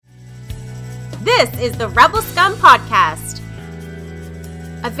This is the Rebel Scum Podcast.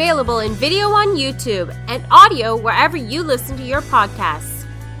 Available in video on YouTube and audio wherever you listen to your podcasts.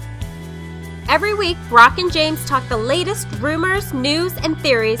 Every week, Brock and James talk the latest rumors, news, and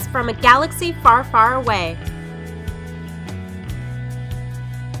theories from a galaxy far, far away.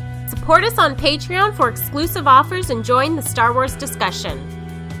 Support us on Patreon for exclusive offers and join the Star Wars discussion.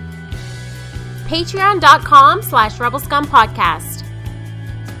 Patreon.com/RebelScumPodcast.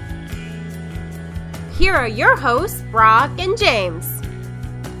 Here are your hosts, Brock and James.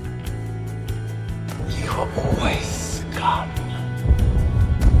 You're always scum.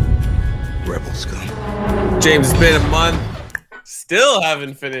 Rebel scum. James, it's been a month. Still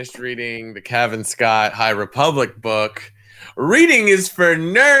haven't finished reading the Cavan Scott High Republic book. Reading is for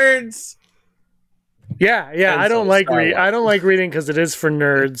nerds. Yeah. I don't like reading because it is for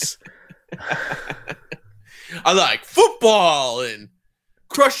nerds. I like football and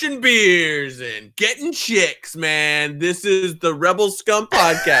crushing beers and getting chicks, man. This is the Rebel Scum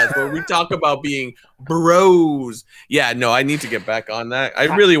Podcast where we talk about being bros. Yeah, no, I need to get back on that.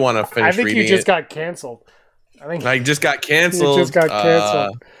 I really want to finish reading it. I think you just got canceled. I just got canceled. You just got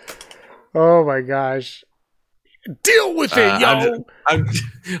canceled. Oh my gosh. Deal with it, yo. I'm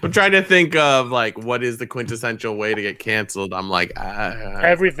trying to think of like what is the quintessential way to get canceled. I'm like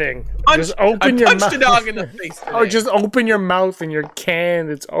everything. Just open your mouth. Punched a dog in the face today. Oh, just open your mouth and you're canned.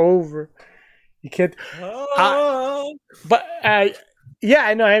 It's over. You can't. But yeah,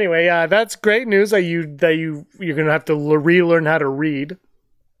 I know. Anyway, that's great news that you're gonna have to relearn how to read.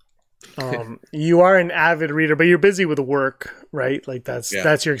 You are an avid reader, but you're busy with work, right? Like that's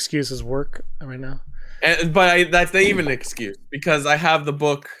your excuse is work right now. But that's not even an excuse because I have the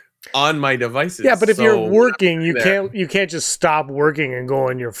book on my devices. Yeah, but if you're working, you can't just stop working and go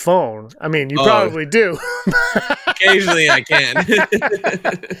on your phone. I mean, you probably do. Occasionally, I can.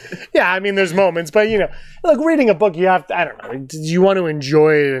 Yeah, I mean, there's moments, but look, reading a book, you have to. I don't know. You want to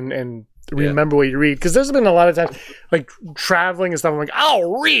enjoy it and remember what you read because there's been a lot of times like traveling and stuff. I'm like,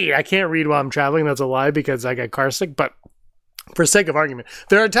 I'll read. I can't read while I'm traveling. That's a lie because I get car sick, but. For sake of argument,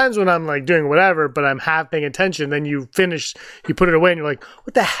 there are times when I'm like doing whatever, but I'm half paying attention. Then you finish, you put it away, and you're like,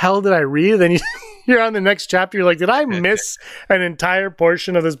 "What the hell did I read?" Then you're on the next chapter. You're like, "Did I miss an entire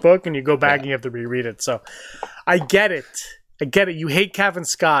portion of this book?" And you go back and you have to reread it. So, I get it. You hate Cavan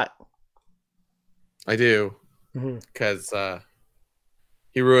Scott. I do, because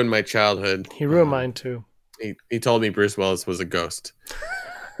he ruined my childhood. He ruined mine too. He told me Bruce Willis was a ghost.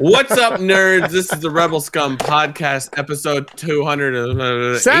 What's up, nerds? This is the Rebel Scum Podcast, episode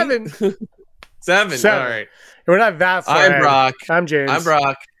 207. Seven. All right. We're not that far. I'm Brock. I'm James. I'm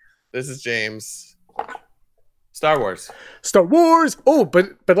Brock. This is James. Star Wars. Oh, but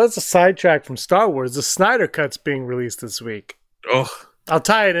let's sidetrack from Star Wars. The Snyder Cut's being released this week. Oh, I'll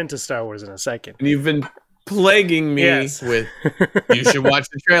tie it into Star Wars in a second. And you've been plaguing me with you should watch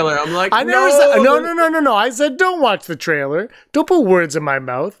the trailer. I'm like, I never said no. I said don't watch the trailer. Don't put words in my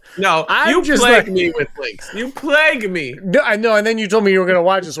mouth. No, you plague me with links. You plague me. No, I know, and then you told me you were gonna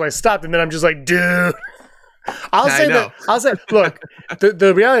watch it, so I stopped, and then I'm just like, dude. I'll say, look,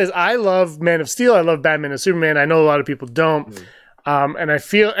 the reality is I love Man of Steel, I love Batman and Superman. I know a lot of people don't. And I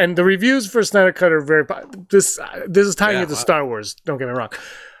feel and the reviews for Snyder Cut are very this is tying into Star Wars, don't get me wrong.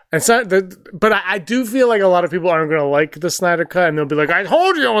 And so, but I do feel like a lot of people aren't going to like the Snyder Cut, and they'll be like, "I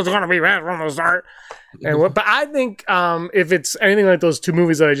told you it was going to be bad from the start." But I think if it's anything like those two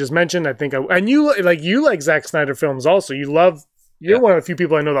movies that I just mentioned, I think you like Zack Snyder films also. You're one of the few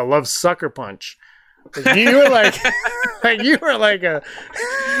people I know that loves Sucker Punch. You were like,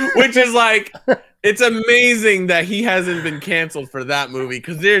 which is like. It's amazing that he hasn't been canceled for that movie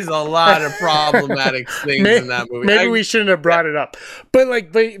because there's a lot of problematic things in that movie. Maybe we shouldn't have brought it up, but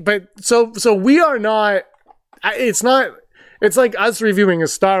so we are not. It's not. It's like us reviewing a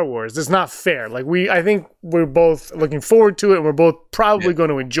Star Wars. It's not fair. I think we're both looking forward to it, and we're both probably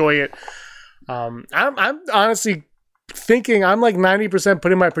going to enjoy it. I'm honestly thinking I'm like 90%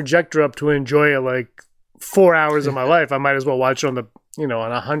 putting my projector up to enjoy it. Like 4 hours of my life, I might as well watch it on the. On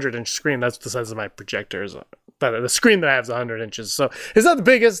a 100-inch screen. That's the size of my projector. The screen that I have is 100 inches. So it's not the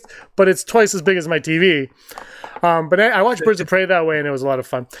biggest, but it's twice as big as my TV. But I watched Birds of Prey that way, and it was a lot of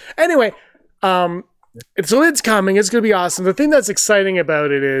fun. Anyway, so it's coming. It's going to be awesome. The thing that's exciting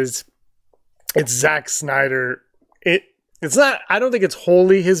about it is it's Zack Snyder. It's not. I don't think it's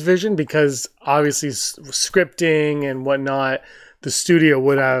wholly his vision because obviously scripting and whatnot, the studio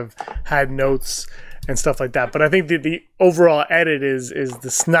would have had notes and stuff like that. But I think the overall edit is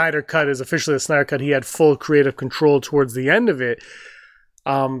the Snyder Cut is officially the Snyder Cut. He had full creative control towards the end of it.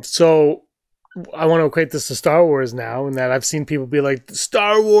 So I want to equate this to Star Wars now, and that I've seen people be like,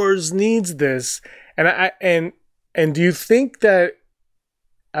 Star Wars needs this. And do you think that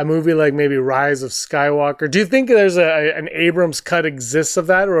a movie like maybe Rise of Skywalker, do you think there's an Abrams cut exists of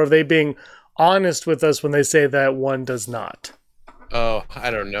that, or are they being honest with us when they say that one does not? Oh, I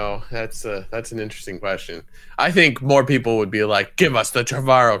don't know. That's an interesting question. I think more people would be like, "Give us the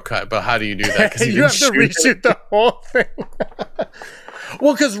Trevorrow cut," but how do you do that? Because you have to reshoot the whole thing.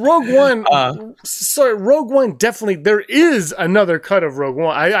 Well, because Rogue One, Rogue One definitely there is another cut of Rogue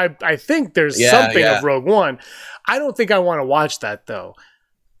One. I think there's something of Rogue One. I don't think I want to watch that though.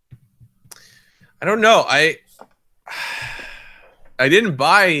 I don't know. I didn't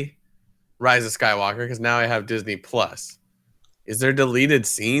buy Rise of Skywalker because now I have Disney Plus. Is there deleted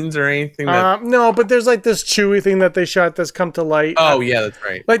scenes or anything? No, but there's like this Chewie thing that they shot that's come to light. Oh yeah, that's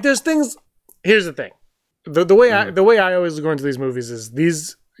right. Like there's things. Here's the thing: the way I always go into these movies is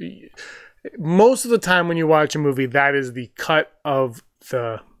these. Most of the time when you watch a movie, that is the cut of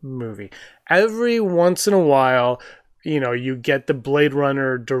the movie. Every once in a while, you get the Blade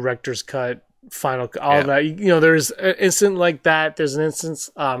Runner director's cut. Final all that there's an instant like that. There's an instance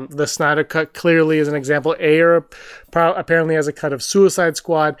the Snyder cut clearly is an example. Ayer apparently has a cut of Suicide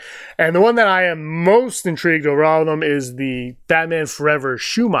Squad, and the one that I am most intrigued over all of them is the Batman Forever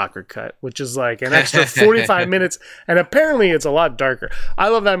Schumacher cut, which is like an extra 45 minutes, and apparently it's a lot darker. I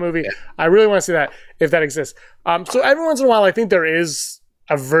love that movie. I really want to see that if that exists. So every once in a while I think there is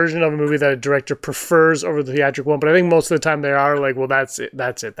a version of a movie that a director prefers over the theatrical one, but I think most of the time they are like, well, that's it.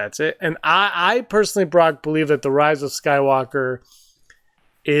 And I personally, Brock, believe that The Rise of Skywalker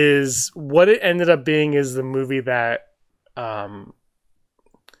is what it ended up being is the movie that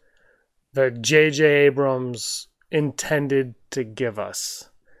J.J. Abrams intended to give us.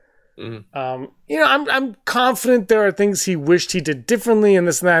 I'm confident there are things he wished he did differently in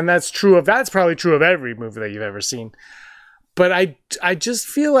this and that, and that's probably true of every movie that you've ever seen. But I just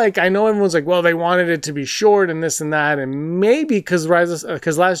feel like I know everyone's like, well, they wanted it to be short and this and that, and maybe because Last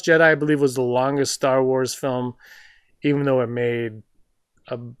Jedi, I believe, was the longest Star Wars film, even though it made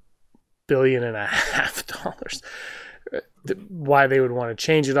 $1.5 billion. Why they would want to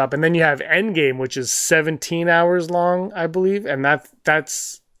change it up, and then you have Endgame, which is 17 hours long, I believe, and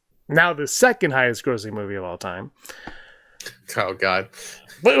that's now the second highest grossing movie of all time. Oh God!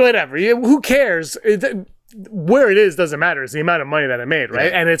 But whatever, who cares? Where it is doesn't matter. It's the amount of money that it made, right?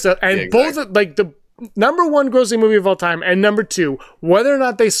 Yeah. And both like the number one grossing movie of all time and number two, whether or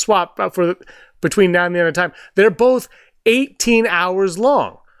not they swap between now and the end of time, they're both 18 hours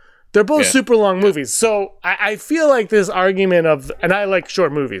long. They're both super long movies. So I feel like this argument of, and I like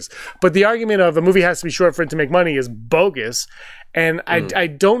short movies, but the argument of a movie has to be short for it to make money is bogus. And I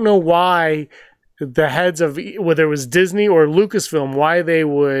don't know why the heads of, whether it was Disney or Lucasfilm, why they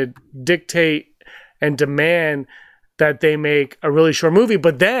would dictate and demand that they make a really short movie.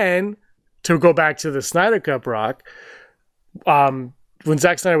 But then, to go back to the Snyder Cut, Brock, when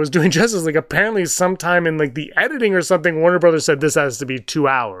Zack Snyder was doing Justice League, apparently sometime in like the editing or something, Warner Brothers said this has to be 2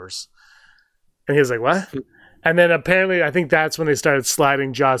 hours. And he was like, what? And then apparently, I think that's when they started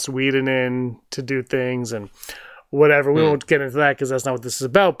sliding Joss Whedon in to do things and whatever. We won't get into that because that's not what this is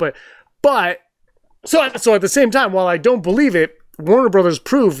about. But so at the same time, while I don't believe it, Warner Brothers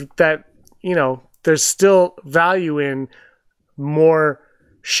proved that, there's still value in more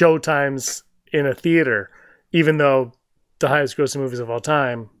showtimes in a theater, even though the highest grossing movies of all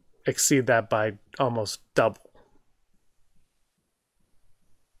time exceed that by almost double.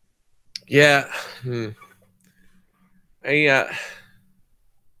 Yeah.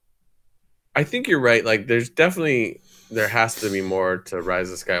 I think you're right. Like, there has to be more to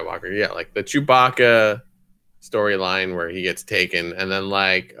Rise of Skywalker. Yeah, like the Chewbacca storyline where he gets taken, and then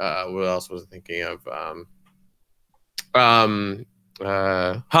like what else was I thinking of?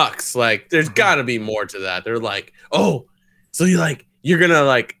 Hux. Like, there's got to be more to that. They're like, oh, so you're gonna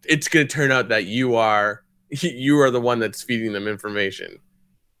like, it's gonna turn out that you are the one that's feeding them information,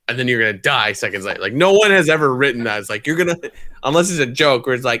 and then you're gonna die seconds later. Like, no one has ever written that. It's like, you're gonna, unless it's a joke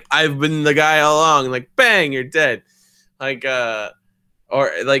where it's like, I've been the guy all along. Like, bang, you're dead. Like,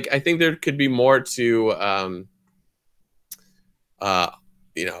 or like, I think there could be more to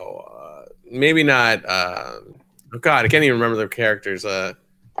maybe not. Oh God, I can't even remember the characters.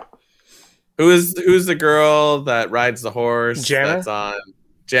 Who's the girl that rides the horse? Janna? That's on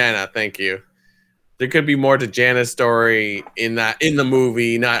Janna. Thank you. There could be more to Janna's story in the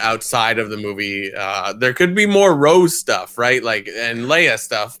movie, not outside of the movie. There could be more Rose stuff, right? Like, and Leia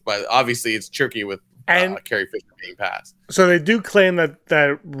stuff, but obviously it's tricky with Carrie Fisher being passed. So they do claim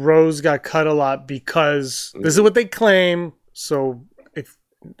that Rose got cut a lot because this is what they claim. So if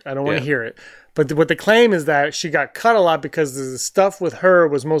I don't want to hear it, But what the claim is that she got cut a lot because the stuff with her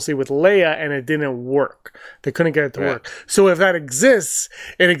was mostly with Leia and it didn't work. They couldn't get it to work. So if that exists,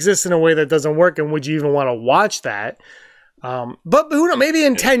 it exists in a way that doesn't work. And would you even want to watch that? But who knows? Maybe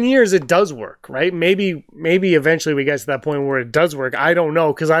in 10 years it does work, right? Maybe eventually we get to that point where it does work. I don't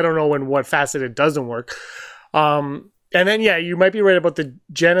know, because I don't know in what facet it doesn't work. And then, yeah, you might be right about the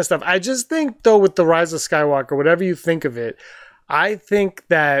Jenna stuff. I just think, though, with The Rise of Skywalker, whatever you think of it, I think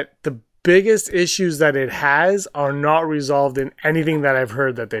that the biggest issues that it has are not resolved in anything that I've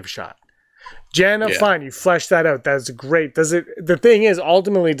heard that they've shot. Jenna, fine, you flesh that out. That's great. Does it? The thing is,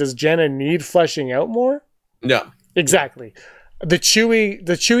 ultimately, does Jenna need fleshing out more? No. Exactly. The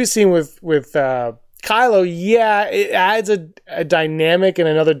Chewie scene with Kylo, yeah, it adds a dynamic and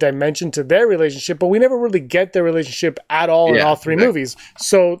another dimension to their relationship, but we never really get their relationship at all in all three movies.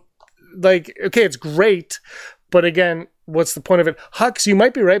 So, like, okay, it's great, but again, what's the point of it? Hux, you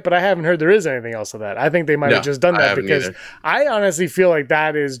might be right, but I haven't heard there is anything else of that. I think they might have just done that because I honestly feel like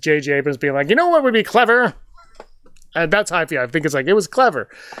that is J.J. Abrams being like, you know what would be clever? And that's how I feel. I think it's like, it was clever.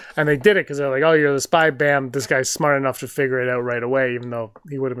 And they did it because they're like, oh, you're the spy. Bam, this guy's smart enough to figure it out right away, even though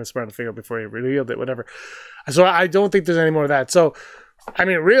he would have been smart enough to figure it out before he revealed it, whatever. So I don't think there's any more of that. So, I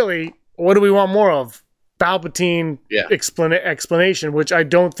mean, really, what do we want more of? Palpatine explanation, which I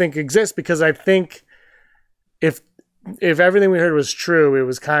don't think exists, because I think if everything we heard was true, it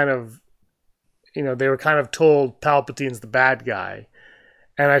was kind of, they were kind of told Palpatine's the bad guy.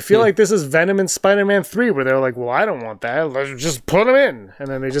 And I feel like this is Venom in Spider-Man 3, where they're like, well, I don't want that. Let's just put him in. And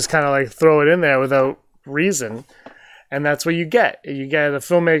then they just kind of like throw it in there without reason. And that's what you get. You get a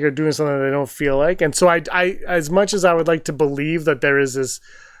filmmaker doing something they don't feel like. And so I as much as I would like to believe that there is this,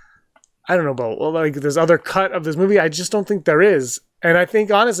 I don't know about, like this other cut of this movie, I just don't think there is. And I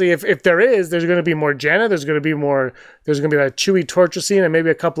think, honestly, if there is, there's going to be more Jenna. There's going to be that Chewie torture scene and maybe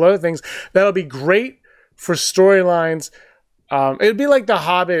a couple other things. That'll be great for storylines. It'd be like the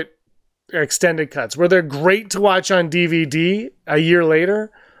Hobbit extended cuts, where they're great to watch on DVD a year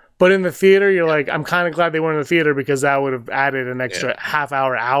later, but in the theater, you're like, I'm kind of glad they weren't in the theater, because that would have added an extra half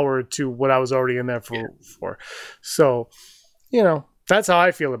hour to what I was already in there for. So, that's how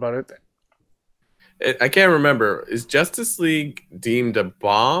I feel about it. I can't remember. Is Justice League deemed a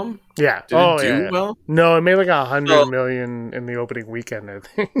bomb? Yeah. Did it do well? No, it made like $100 million in the opening weekend, I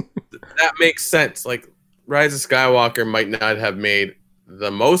think. That makes sense. Like, Rise of Skywalker might not have made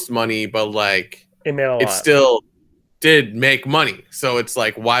the most money, but like it still did make money. So it's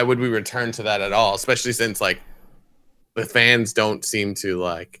like, why would we return to that at all? Especially since like the fans don't seem to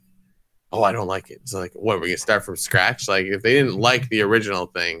like, oh, I don't like it. It's like, what, we're gonna start from scratch? Like, if they didn't like the original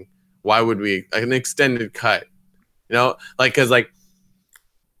thing, why would we an extended cut? Because like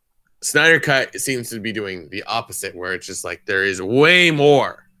Snyder Cut seems to be doing the opposite, where it's just like there is way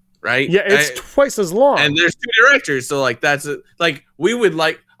more. Right? Yeah, it's twice as long. And there's two directors, so like that's like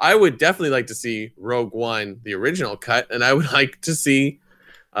I would definitely like to see Rogue One, the original cut, and I would like to see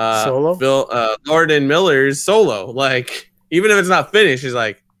Solo? Lord and Miller's Solo. Like, even if it's not finished, he's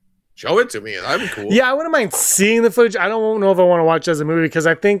like, show it to me. That'd be cool. Yeah, I wouldn't mind seeing the footage. I don't know if I want to watch it as a movie, because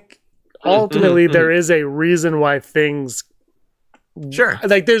I think ultimately there is a reason why things. Sure.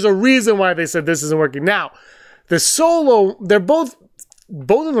 Like, there's a reason why they said this isn't working. Now, the Solo, they're both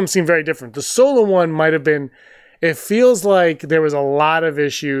of them seem very different. The Solo one might have been, it feels like there was a lot of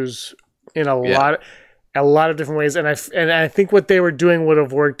issues in a lot of different ways. And I think what they were doing would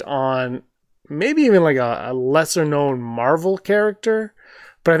have worked on maybe even like a lesser known Marvel character.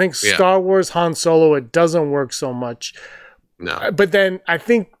 But I think Star Wars Han Solo, it doesn't work so much. No. But then I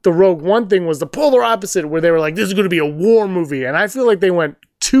think the Rogue One thing was the polar opposite, where they were like, this is going to be a war movie. And I feel like they went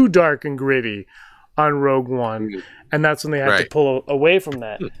too dark and gritty on Rogue One. And that's when they had to pull away from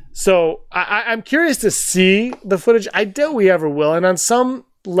that. So I'm curious to see the footage. I doubt we ever will. And on some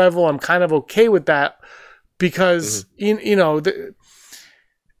level, I'm kind of okay with that, because, I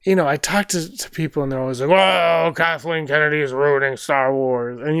talk to people and they're always like, whoa, Kathleen Kennedy is ruining Star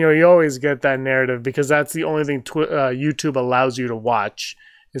Wars. And, you always get that narrative, because that's the only thing YouTube allows you to watch,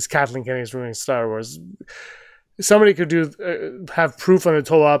 is Kathleen Kennedy's ruining Star Wars. Somebody could have proof on the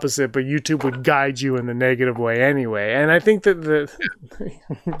total opposite, but YouTube would guide you in the negative way anyway. And I think that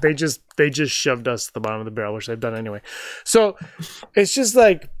they just shoved us to the bottom of the barrel, which they've done anyway. So it's just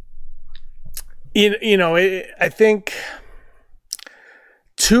like, I think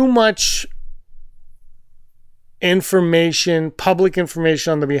too much information, public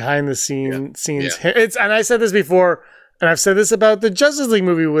information on the behind the scenes. And I said this before, and I've said this about the Justice League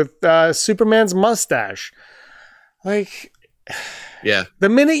movie with Superman's mustache. Like, the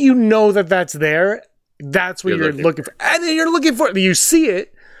minute you know that that's there, that's what you're looking for. And then you're looking for it. You see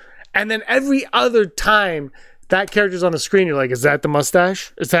it, And then every other time that character's on the screen, you're like, is that the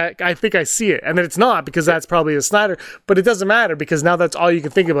mustache? Is that, I think I see it. And then it's not, because that's probably a Snyder, but it doesn't matter because now that's all you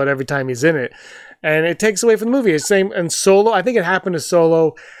can think about every time he's in it. And it takes away from the movie. It's same in Solo. I think it happened to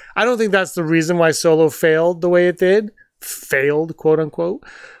Solo. I don't think that's the reason why Solo failed the way it did. Failed, quote unquote.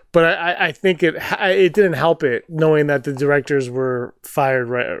 But I think it didn't help it knowing that the directors were fired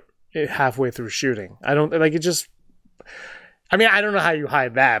right halfway through shooting. I don't like it. Just, I mean, I don't know how you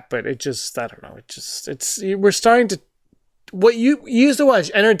hide that, but it just, I don't know. We're starting to. What you used to watch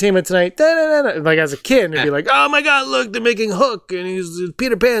Entertainment Tonight, like as a kid, and it'd be like, oh my God, look, they're making Hook, and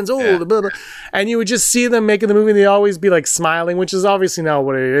Peter Pan's old, blah, blah. And you would just see them making the movie, and they'd always be like smiling, which is obviously not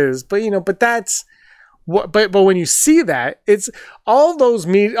what it is. But but that's. But when you see that, it's all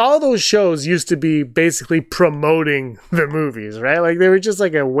those shows used to be basically promoting the movies, right? Like they were just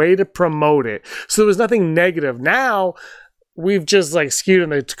like a way to promote it. So there was nothing negative. Now we've just like skewed in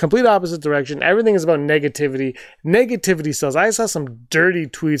the complete opposite direction. Everything is about negativity. Negativity sells. I saw some dirty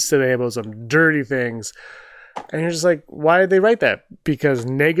tweets today about some dirty things. And you're just like, why did they write that? Because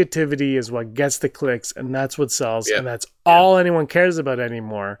negativity is what gets the clicks, and that's what sells. Yep. And that's all anyone cares about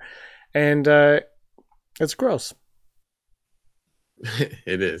anymore. And, it's gross.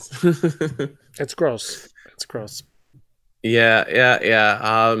 It is. It's gross. It's gross. Yeah.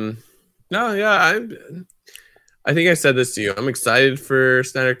 No, yeah. I think I said this to you. I'm excited for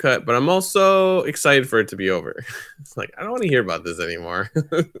Snyder Cut, but I'm also excited for it to be over. It's like I don't want to hear about this anymore.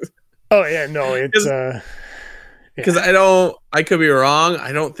 Oh yeah, no, it's because I could be wrong.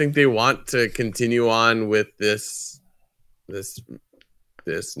 I don't think they want to continue on with this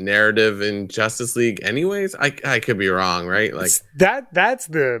narrative in Justice League anyways. I could be wrong, right? Like that's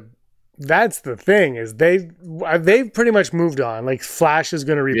the thing is they've pretty much moved on. Like Flash is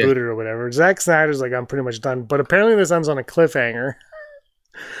going to reboot it or whatever. Zack Snyder's like, I'm pretty much done, but apparently this ends on a cliffhanger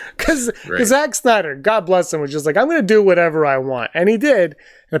because Zack Snyder, God bless him, was just like, I'm going to do whatever I want, and he did,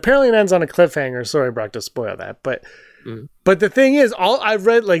 and apparently it ends on a cliffhanger. Sorry, Brock, to spoil that, but But the thing is, all I've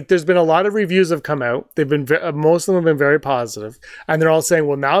read, like, there's been a lot of reviews have come out. They've been most of them have been very positive, and they're all saying,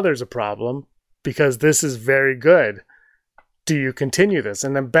 well, now there's a problem because this is very good. Do you continue this?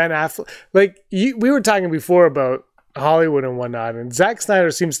 And then Ben Affleck, like we were talking before about Hollywood and whatnot, and Zack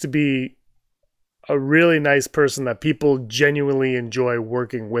Snyder seems to be a really nice person that people genuinely enjoy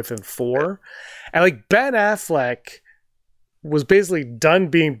working with and for. And like Ben Affleck was basically done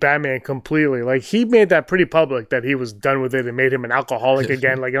being Batman completely. Like he made that pretty public that he was done with it and made him an alcoholic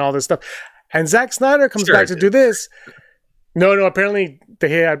again, like, and all this stuff. And Zack Snyder comes back to do this. No, apparently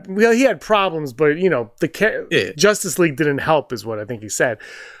he had problems, but you know, Justice League didn't help is what I think he said.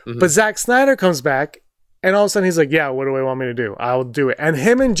 Mm-hmm. But Zack Snyder comes back and all of a sudden he's like, yeah, what do I want me to do? I'll do it. And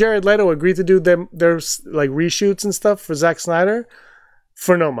him and Jared Leto agreed to do their like reshoots and stuff for Zack Snyder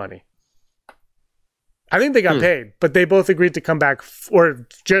for no money. I think they got paid, but they both agreed to come back, or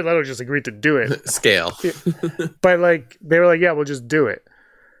Jared Leto just agreed to do it. Scale. But like they were like, yeah, we'll just do it.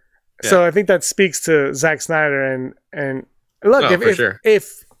 Yeah. So I think that speaks to Zack Snyder and look,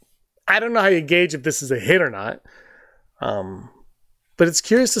 if I don't know how you gauge if this is a hit or not, but it's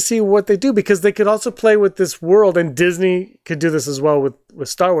curious to see what they do, because they could also play with this world, and Disney could do this as well with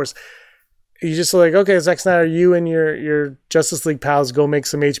Star Wars. You just like, okay, Zack Snyder, you and your Justice League pals go make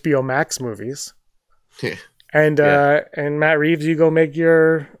some HBO Max movies. Yeah. And Matt Reeves, you go make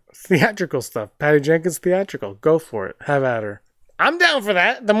your theatrical stuff. Patty Jenkins theatrical. Go for it. Have at her. I'm down for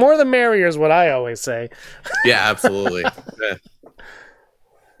that. The more the merrier is what I always say. Yeah, absolutely.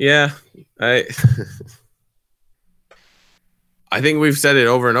 Yeah. I think we've said it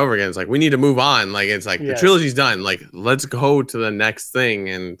over and over again. It's like we need to move on. Like it's like the trilogy's done. Like let's go to the next thing.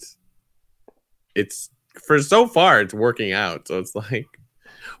 And it's for so far it's working out. So it's like,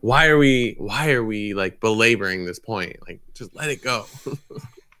 why are we like belaboring this point? Like just let it go.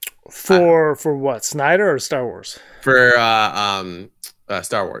 For what? Snyder or Star Wars? For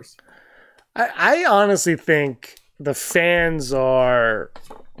Star Wars. I honestly think the fans are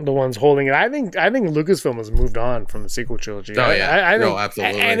the ones holding it. I think Lucasfilm has moved on from the sequel trilogy. Oh yeah, I think, no,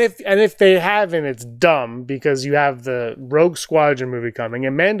 absolutely. And if they haven't, it's dumb, because you have the Rogue Squadron movie coming,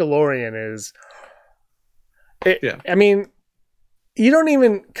 and Mandalorian is. I mean, you don't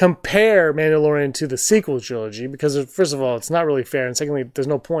even compare Mandalorian to the sequel trilogy, because first of all, it's not really fair, and secondly, there's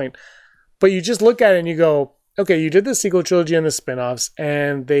no point. But you just look at it and you go, okay, you did the sequel trilogy and the spinoffs,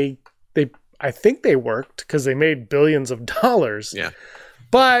 and they I think they worked because they made billions of dollars. Yeah.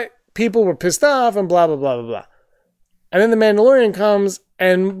 But people were pissed off and blah, blah, blah, blah, blah. And then The Mandalorian comes,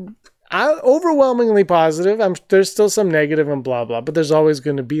 and overwhelmingly positive. There's still some negative and blah, blah, but there's always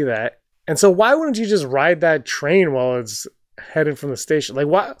going to be that. And so why wouldn't you just ride that train while it's heading from the station.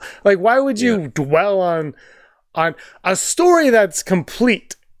 Why would you dwell on a story that's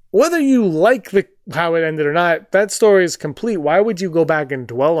complete? Whether you like how it ended or not, that story is complete. Why would you go back and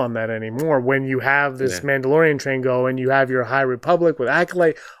dwell on that anymore when you have this Mandalorian train going, you have your High Republic with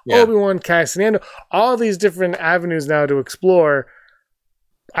Acolyte, Obi-Wan, Cassian Andor, all these different avenues now to explore?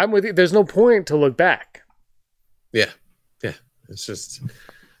 I'm with you. There's no point to look back. Yeah. It's just,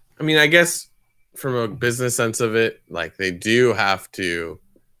 I mean, I guess from a business sense of it, like they do have to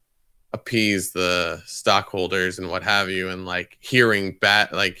appease the stockholders and what have you, and like hearing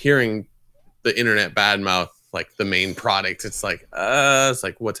the internet badmouth like the main product. It's like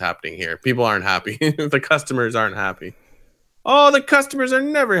what's happening here? People aren't happy. The customers aren't happy. Oh, the customers are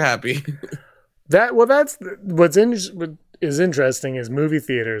never happy. That's what's is interesting is movie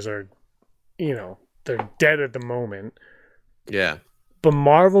theaters are, they're dead at the moment. Yeah. But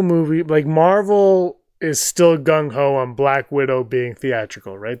Marvel is still gung-ho on Black Widow being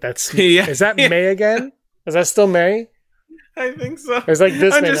theatrical, right? Is that May again? Is that still May? I think so. It's like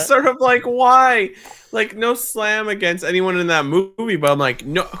this. I'm just sort of like, why? Like, no slam against anyone in that movie, but I'm like,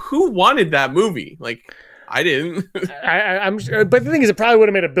 no, who wanted that movie? Like, I didn't. I'm sure, but the thing is, it probably would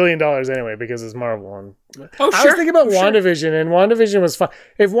have made $1 billion anyway because it's Marvel. I was thinking about WandaVision, and WandaVision was fun.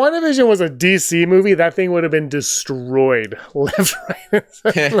 If WandaVision was a DC movie, that thing would have been destroyed left, right, and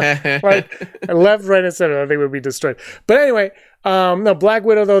center. Left, right, and center. That thing would be destroyed. But anyway, no, Black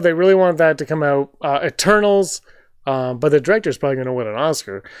Widow though, they really want that to come out. Eternals, but the director's probably going to win an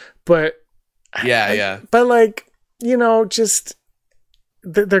Oscar. But but like just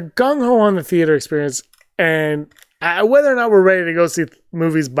they're gung ho on the theater experience. And whether or not we're ready to go see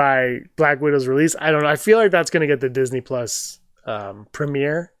movies by Black Widow's release, I don't know. I feel like that's going to get the Disney Plus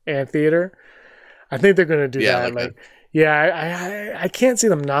premiere and theater. I think they're going to do that. I can't see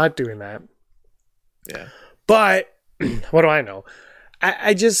them not doing that. Yeah. But what do I know?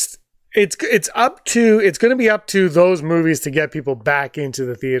 I just it's going to be up to those movies to get people back into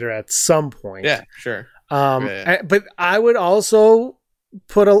the theater at some point. Yeah, sure. But I would also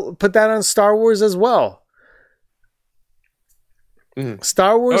put that on Star Wars as well.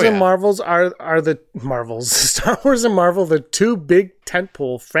 Star Wars and Marvels are the Marvels. Star Wars and Marvel, the two big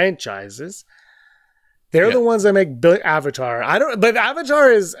tentpole franchises. They're the ones that make Avatar. But Avatar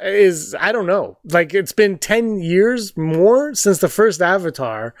is I don't know. Like, it's been 10 years more since the first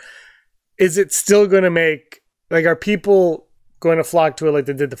Avatar. Is it still going to make, like, are people going to flock to it like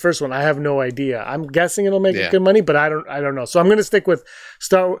they did the first one? I have no idea. I'm guessing it'll make good money, but I don't know. So I'm going to stick with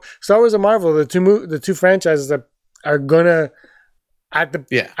Star Wars and Marvel, the two franchises that are going to I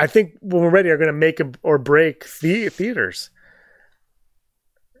think when we're ready are going to make or break theaters.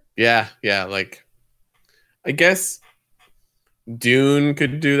 Yeah, like I guess Dune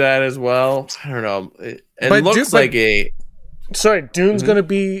could do that as well. I don't know. It looks like Dune's going to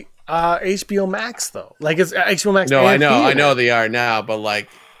be HBO Max though. Like, it's HBO Max. No, I know they are now, but like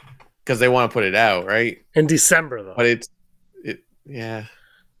because they want to put it out right in December though. But it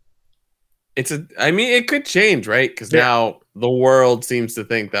could change, right? Because now the world seems to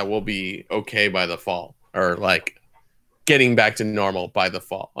think that we'll be okay by the fall, or like getting back to normal by the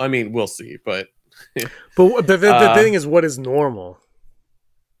fall. I mean, we'll see, but the thing is, what is normal?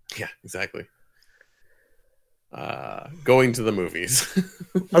 Yeah, exactly. Going to the movies.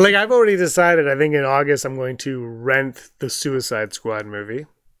 Like, I've already decided. I think in August I'm going to rent the Suicide Squad movie.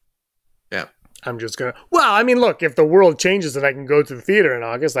 Yeah. I'm just going to... Well, I mean, look, if the world changes and I can go to the theater in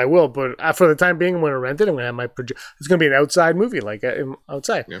August, I will. But for the time being, I'm going to rent it. I'm going to have my... It's going to be an outside movie, like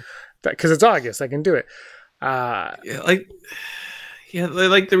outside. Yeah. Because it's August. I can do it. Like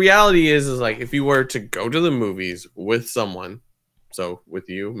the reality is like if you were to go to the movies with someone, so with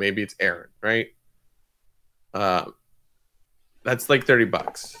you, maybe it's Aaron, right? That's like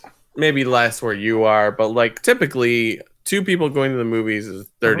 $30. Maybe less where you are, but like typically 2 people going to the movies is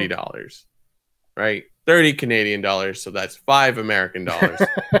 $30. Right, 30 Canadian dollars, so that's $5 American dollars.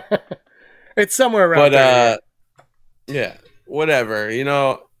 It's somewhere around. But whatever,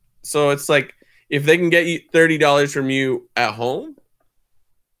 So it's like if they can get you $30 from you at home,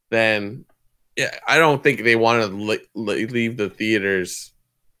 then I don't think they want to leave the theaters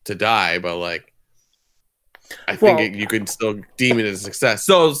to die. But like, I think you could still deem it as a success.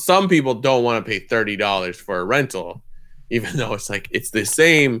 So some people don't want to pay $30 for a rental, even though it's like it's the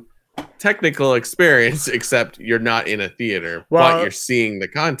same technical experience, except you're not in a theater, but you're seeing the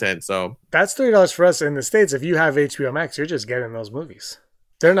content. So that's $30 for us in the States. If you have HBO Max, you're just getting those movies.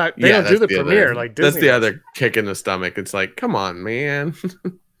 They don't do the premiere like Disney. That's the other kick in the stomach. It's like, come on, man.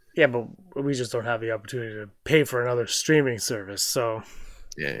 Yeah, but we just don't have the opportunity to pay for another streaming service. So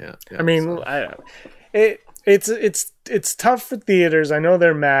yeah. I mean, It's tough for theaters. I know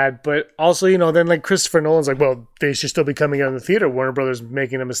they're mad, but also, then like Christopher Nolan's like, well, they should still be coming out in the theater. Warner Brothers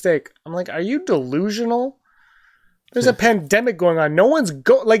making a mistake. I'm like, are you delusional? There's a pandemic going on. No one's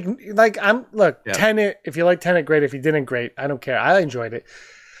Tenet. If you like Tenet, great. If you didn't, great. I don't care. I enjoyed it.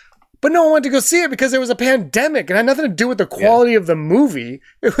 But no one went to go see it because there was a pandemic. It had nothing to do with the quality of the movie.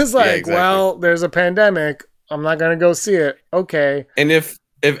 It was like, exactly. Well, there's a pandemic. I'm not going to go see it. Okay. And if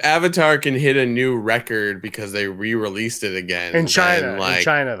Avatar can hit a new record because they re-released it again in China,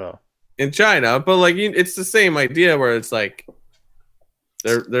 though, but like it's the same idea where it's like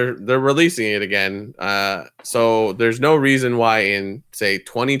they're releasing it again. So there's no reason why in say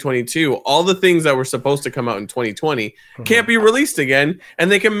 2022 all the things that were supposed to come out in 2020 can't be released again,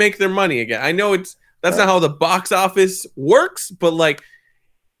 and they can make their money again. I know that's not how the box office works, but like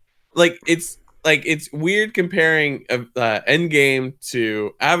it's weird comparing Endgame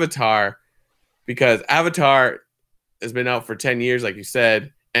to Avatar because Avatar has been out for 10 years, like you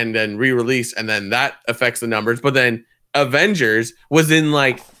said, and then re-released, and then that affects the numbers. But then Avengers was in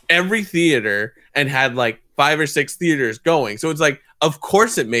like every theater and had like 5 or 6 theaters going. So it's like, of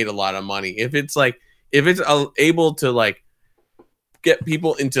course it made a lot of money. If it's able to like get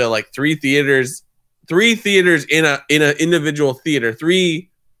people into like 3 theaters in a individual theater, 3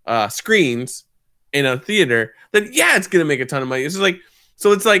 screens in a theater, then yeah, it's gonna make a ton of money. It's like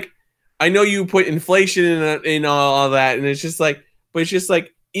I know you put inflation in all that, and it's just like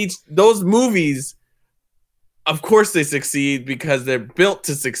those movies, of course they succeed because they're built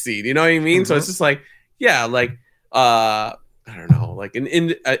to succeed. You know what I mean? Mm-hmm. So it's just like, yeah, like I don't know, like an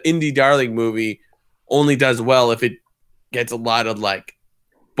indie darling movie only does well if it gets a lot of like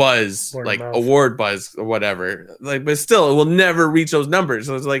buzz, like award buzz or whatever. Like, but still, it will never reach those numbers.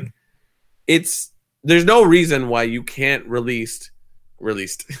 So it's like there's no reason why you can't release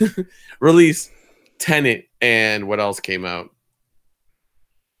Tenet and what else came out?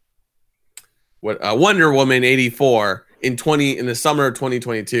 Wonder Woman 84 in the summer of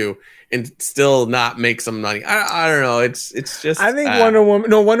 2022 and still not make some money. I don't know. It's just I think Wonder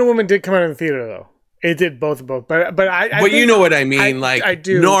Woman did come out in the theater though. It did both, but you know what I mean, I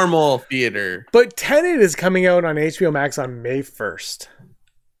do. Normal theater. But Tenet is coming out on HBO Max on May 1st.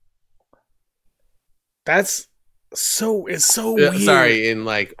 It's so weird. Sorry,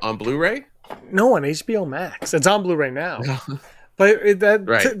 on Blu-ray? No, on HBO Max. It's on Blu-ray now. But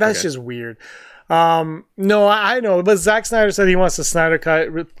that's just weird. No, I know. But Zack Snyder said he wants the Snyder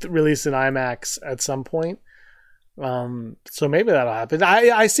Cut released in IMAX at some point. So maybe that'll happen.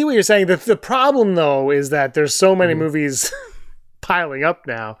 I see what you're saying. The problem, though, is that there's so many movies piling up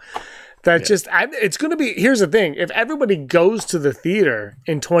now that it's going to be. Here's the thing: if everybody goes to the theater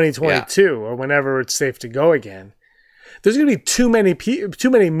in 2022 or whenever it's safe to go again, there's going to be too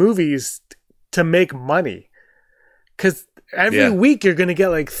many movies to make money. Because every week you're going to get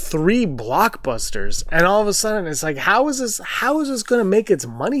like 3 blockbusters, and all of a sudden it's like, how is this going to make its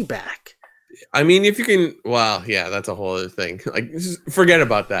money back? I mean, if you can, well, yeah, that's a whole other thing. Like, just forget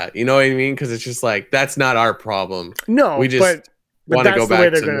about that. You know what I mean? Because it's just like, that's not our problem. No, we just want to go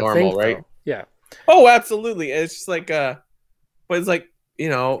back to normal, right? Though. Yeah. Oh, absolutely. It's just like, but it's like,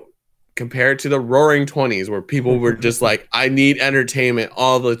 compared to the Roaring 20s where people were just like, I need entertainment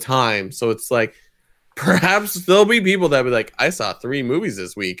all the time. So it's like, perhaps there'll be people that be like, I saw 3 movies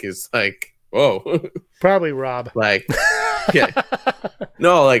this week. It's like, whoa. Probably Rob. Like, yeah.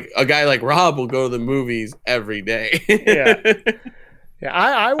 No, like a guy like Rob will go to the movies every day. Yeah.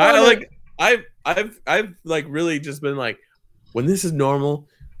 I've like really just been like, when this is normal,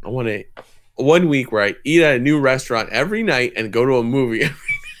 I want to 1 week where I eat at a new restaurant every night and go to a movie every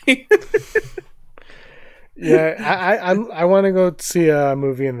night. Yeah, I want to go see a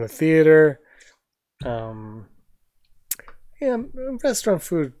movie in the theater. Restaurant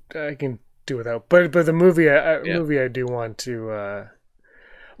food I can do without, but the movie I do want to.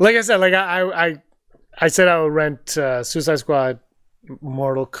 Like I said, like I said I would rent Suicide Squad,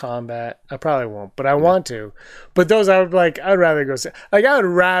 Mortal Kombat. I probably won't, but I want to. But those I'd rather go see. Like I would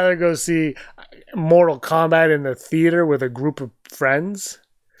rather go see Mortal Kombat in the theater with a group of friends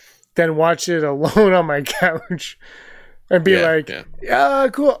than watch it alone on my couch and be yeah,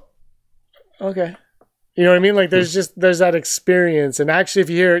 cool, okay. You know what I mean? Like there's that experience. And actually, if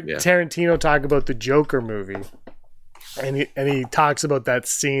you hear Tarantino talk about the Joker movie, and he talks about that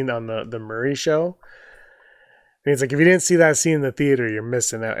scene on the Murray Show, and he's like, if you didn't see that scene in the theater, you're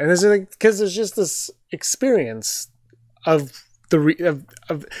missing out. And it's like, because there's just this experience of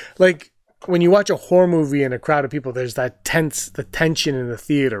like when you watch a horror movie in a crowd of people, there's that the tension in the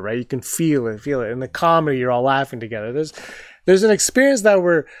theater, right? You can feel it. In the comedy, you're all laughing together. There's an experience that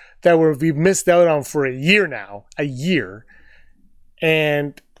that we've missed out on for a year,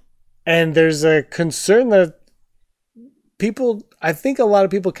 and there's a concern that I think a lot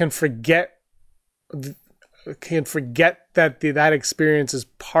of people can forget that experience is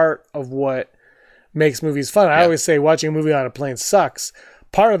part of what makes movies fun. I always say watching a movie on a plane sucks.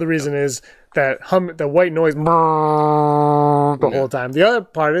 Part of the reason is that the white noise the whole time. The other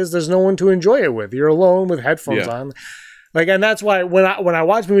part is there's no one to enjoy it with. You're alone with headphones on. Like, and that's why when I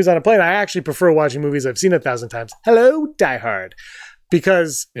watch movies on a plane, I actually prefer watching movies I've seen 1,000 times. Hello, Die Hard.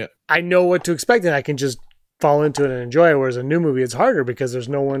 Because I know what to expect and I can just fall into it and enjoy it. Whereas a new movie, it's harder because there's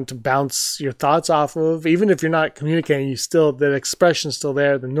no one to bounce your thoughts off of. Even if you're not communicating, the expression's still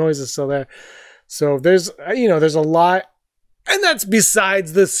there, the noise is still there. So there's a lot, and that's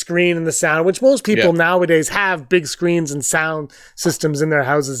besides the screen and the sound, which most people nowadays have big screens and sound systems in their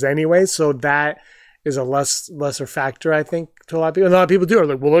houses anyway. So that is a lesser factor, I think, to a lot of people. And a lot of people are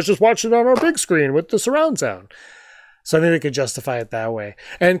like, well, let's just watch it on our big screen with the surround sound. So I think they could justify it that way.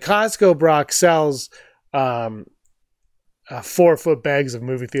 And Costco, Brock, sells 4-foot bags of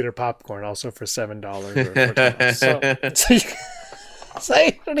movie theater popcorn also for $7 or $14. So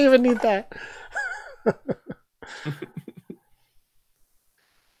you don't even need that.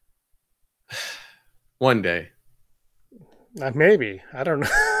 One day. Maybe. I don't know.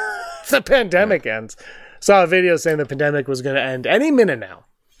 If the pandemic ends. Saw a video saying the pandemic was going to end any minute now.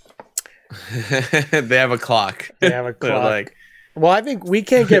 They have a clock. Well, I think we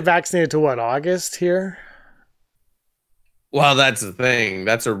can't get vaccinated to what, August here? Well, that's the thing.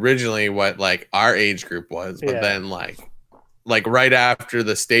 That's originally what like our age group was, but then like right after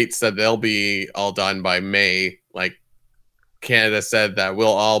the states said they'll be all done by May, like Canada said that we'll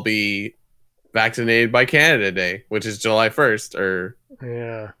all be vaccinated by Canada Day, which is July 1st or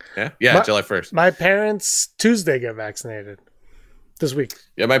July 1st. My parents Tuesday get vaccinated this week.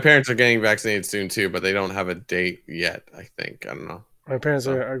 Yeah, my parents are getting vaccinated soon too, but they don't have a date yet, I think. I don't know. My parents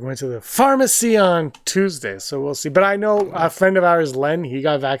are going to the pharmacy on Tuesday, so we'll see. But I know a friend of ours, Len, he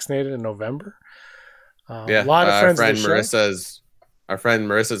got vaccinated in November. A lot of friends. Our friend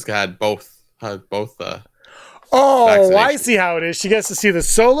Marissa's had both. Oh, I see how it is. She gets to see the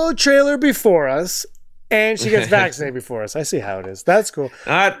Solo trailer before us, and she gets vaccinated before us. I see how it is. That's cool.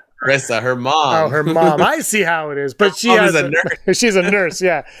 Not Marissa, her mom. Oh, her mom. I see how it is. But she has a nurse. She's a nurse.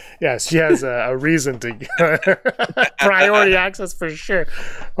 Yeah. She has a reason to priority access for sure.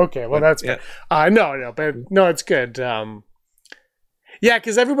 Okay. Well, that's good. No, it's good.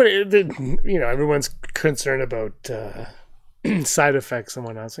 Because everybody, everyone's concerned about side effects and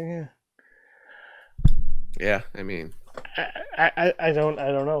whatnot. So yeah, I mean, I don't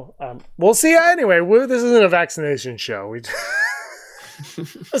know. We'll see. Anyway, this isn't a vaccination show.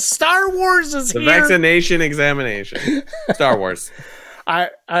 Star Wars is the here. Vaccination examination. Star Wars. I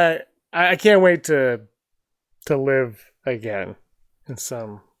can't wait to live again in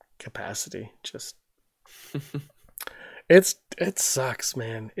some capacity. Just it sucks,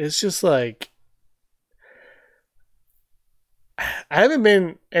 man. It's just like I haven't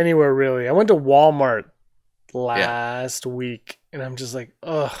been anywhere really. I went to Walmart last week and I'm just like,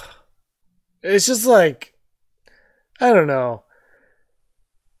 ugh. It's just like I don't know.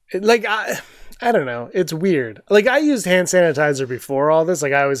 I don't know. It's weird. Like I used hand sanitizer before all this.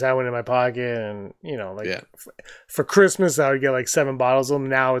 Like I always had one in my pocket, and for Christmas I would get like 7 bottles of them.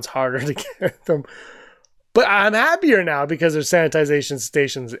 Now it's harder to get them. But I'm happier now because there's sanitization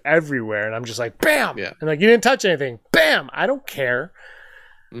stations everywhere, and I'm just like, bam, and like you didn't touch anything, bam. I don't care.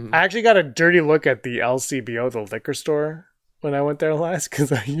 Mm-hmm. I actually got a dirty look at the LCBO, the liquor store, when I went there last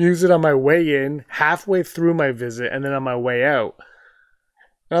because I used it on my way in, halfway through my visit, and then on my way out.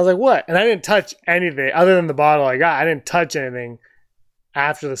 And I was like, what? And I didn't touch anything other than the bottle I got. I didn't touch anything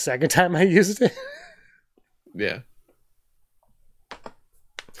after the second time I used it. Yeah.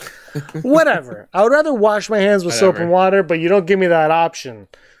 Whatever. I would rather wash my hands with soap and water, but you don't give me that option.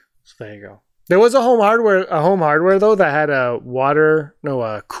 So there you go. There was a home hardware though that had a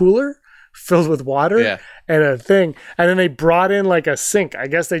cooler filled with water and a thing. And then they brought in like a sink. I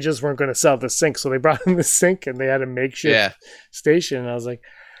guess they just weren't going to sell the sink. So they brought in the sink and they had a makeshift station. And I was like,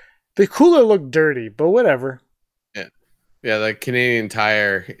 the cooler looked dirty, but whatever. Yeah, the Canadian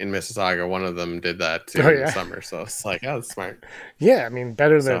Tire in Mississauga, one of them did that too in the summer. So it's like, that's smart. Yeah, I mean,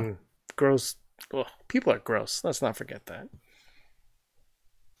 better than gross. Ugh, people are gross. Let's not forget that.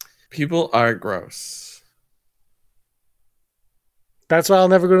 People are gross. That's why I'll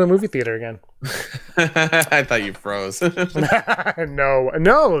never go to a movie theater again. I thought you froze. No,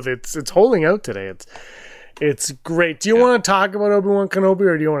 it's holding out today. It's great. Do you want to talk about Obi-Wan Kenobi,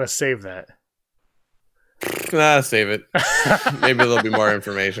 or do you want to save that? Nah, save it. Maybe there'll be more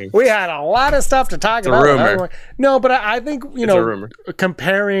information. We had a lot of stuff to talk about. It's a rumor. No, but I think It's a rumor.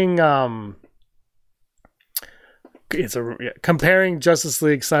 comparing comparing Justice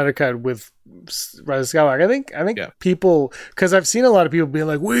League Snyder Cut with Rise of Skywalker. I think people, because I've seen a lot of people being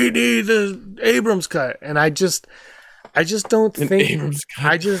like, we need the Abrams cut, and I just don't think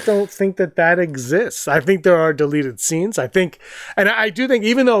that exists. I think there are deleted scenes. I do think,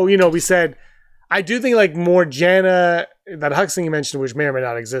 even though we said, I do think like Morgana, that Hux thing you mentioned, which may or may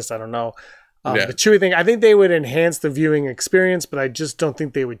not exist, I don't know. The Chewie thing, I think they would enhance the viewing experience, but I just don't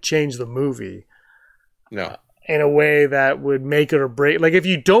think they would change the movie. No. In a way that would make it or break. Like, if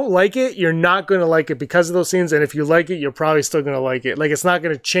you don't like it, you're not going to like it because of those scenes, and if you like it, you're probably still going to like it. Like, it's not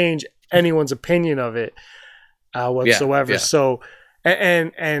going to change anyone's opinion of it whatsoever. Yeah. So,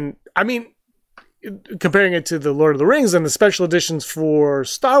 and I mean, comparing it to the Lord of the Rings and the special editions for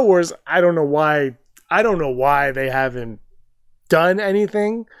Star Wars, I don't know why they haven't done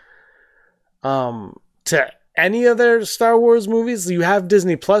anything to any of their Star Wars movies. You have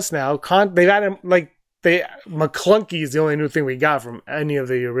Disney Plus now. They got like McClunky is the only new thing we got from any of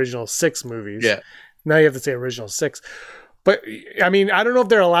the original 6 movies. Yeah. Now you have to say original 6. But I mean, I don't know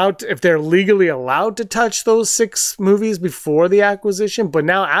if they're legally allowed to touch those 6 movies before the acquisition, but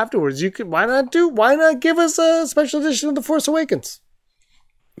now afterwards why not give us a special edition of The Force Awakens?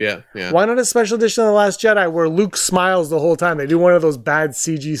 Yeah. Why not a special edition of The Last Jedi where Luke smiles the whole time? They do one of those bad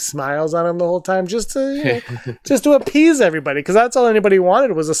CG smiles on him the whole time just to just to appease everybody, because that's all anybody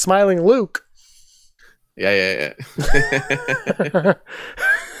wanted was a smiling Luke. Yeah.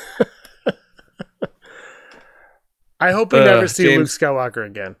 I hope we never see James. Luke Skywalker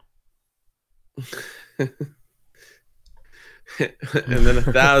again. And then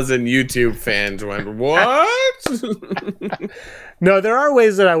 1,000 YouTube fans went, what? No, there are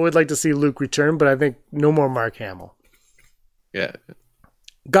ways that I would like to see Luke return, but I think no more Mark Hamill. Yeah.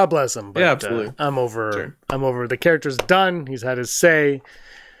 God bless him. But, yeah, absolutely. I'm over. Sure. I'm over. The character's done. He's had his say.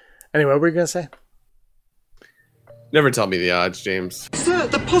 Anyway, what were you going to say? Never tell me the odds, James. Sir,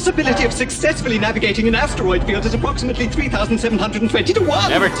 the possibility of successfully navigating an asteroid field is approximately 3,720 to 1.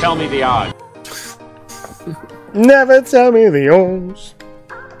 Never tell me the odds. Never tell me the odds.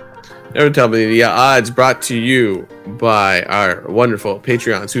 Never tell me the odds, brought to you by our wonderful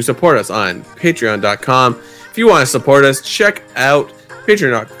Patreons who support us on patreon.com. If you want to support us, check out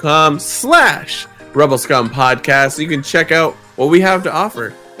patreon.com/Rebel Scum Podcast. You can check out what we have to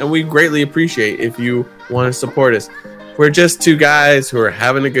offer, and we greatly appreciate if you want to support us. We're just 2 guys who are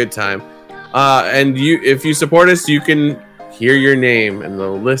having a good time. And if you support us, you can hear your name in the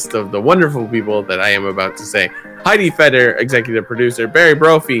list of the wonderful people that I am about to say. Heidi Feder, executive producer, Barry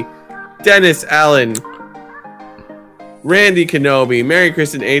Brophy, Dennis Allen, Randy Kenobi, Mary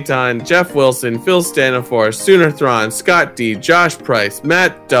Kristen Aton, Jeff Wilson, Phil Stanifor, Sooner Thrawn, Scott D, Josh Price,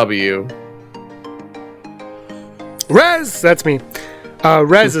 Matt W. Rez, that's me.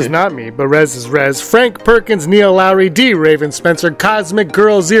 Rez is not me, but Rez is Rez. Frank Perkins, Neil Lowry, D. Raven Spencer, Cosmic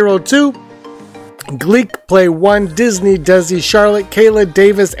Girl 02, Gleek Play 1, Disney, Desi, Charlotte, Kayla,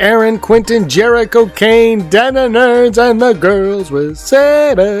 Davis, Aaron, Quentin, Jericho, Kane, Dana Nerds, and the Girls with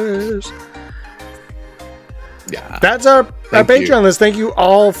Sabers. Yeah. That's our Patreon list. Thank you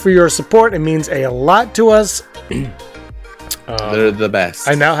all for your support. It means a lot to us. They're the best.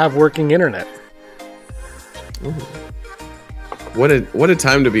 I now have working internet. Ooh. What a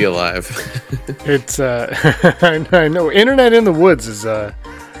time to be alive. It's I know internet in the woods is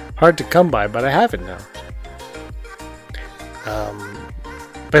hard to come by, but I have it now.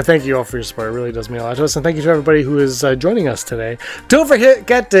 But thank you all for your support. It really does mean a lot to us, and thank you to everybody who is joining us today. Don't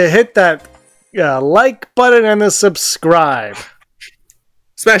forget to hit that like button and the subscribe.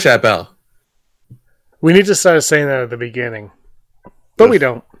 Smash that bell. We need to start saying that at the beginning, but we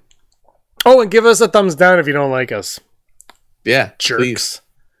don't. Oh, and give us a thumbs down if you don't like us. Yeah, Jerks. please.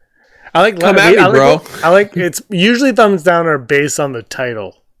 I like Come at me, bro. I like it's usually thumbs down are based on the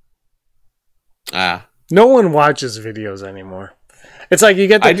title. No one watches videos anymore. It's like you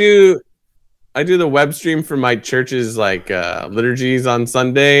get the I do the web stream for my church's liturgies on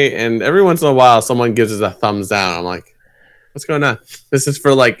Sunday, and every once in a while someone gives us a thumbs down. I'm like, what's going on? This is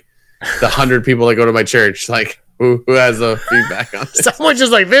for the 100 people that go to my church. Who has the feedback on this? Someone's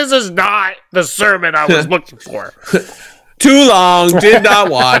just like, this is not the sermon I was looking for. Too long, did not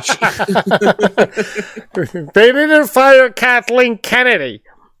watch. They didn't fire Kathleen Kennedy.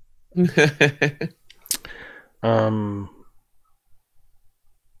 It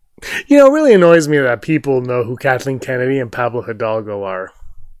really annoys me that people know who Kathleen Kennedy and Pablo Hidalgo are.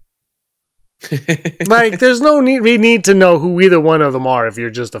 There's no need to know who either one of them are if you're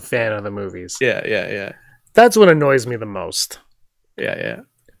just a fan of the movies. Yeah. That's what annoys me the most. Yeah.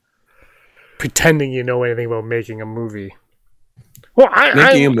 Pretending you know anything about making a movie. Well,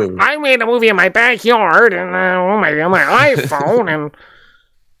 Making a movie. I made a movie in my backyard and on my iPhone. And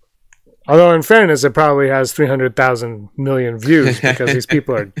although, in fairness, it probably has 300,000 million views because these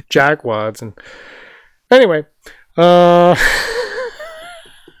people are jackwads. And anyway,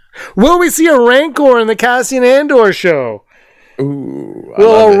 will we see a Rancor in the Cassian Andor show? Ooh,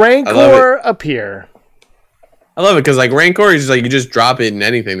 Will a Rancor appear? I love it because like Rancor is just like you just drop it in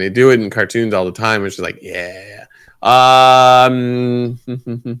anything. They do it in cartoons all the time. It's just like yeah. I'm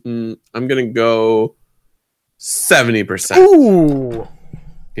gonna go 70%. Ooh.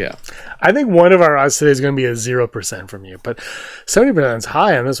 Yeah. I think one of our odds today is going to be a 0% from you, but 70% is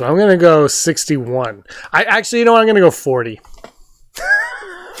high on this one. I'm going to go 61. I actually, you know what? I'm going to go 40.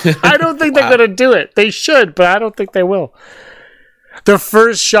 I don't think they're going to do it. They should, but I don't think they will. The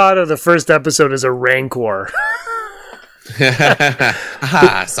first shot of the first episode is a Rancor.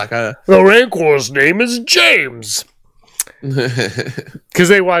 Aha, sucker. The Rancor's name is James. Because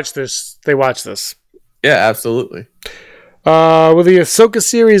they watch this. Yeah, absolutely. Will the Ahsoka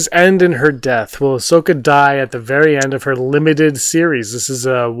series end in her death? Will Ahsoka die at the very end of her limited series? This is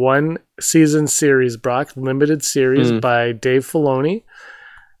a 1-season series, Brock. Limited series by Dave Filoni.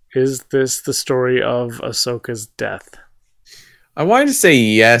 Is this the story of Ahsoka's death? I wanted to say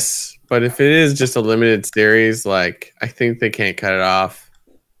yes, but if it is just a limited series, like I think they can't cut it off.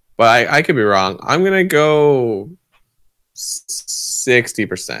 But I could be wrong. I'm gonna go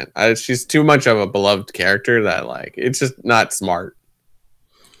 60%. She's too much of a beloved character that like it's just not smart.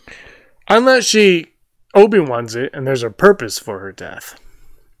 Unless she Obi-Wan's it and there's a purpose for her death.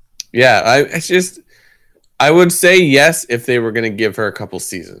 Yeah, I would say yes if they were gonna give her a couple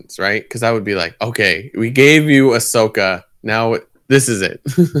seasons, right? Because I would be like, okay, we gave you Ahsoka, now this is it.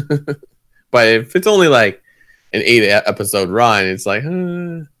 But if it's only like an 8-episode run, it's like,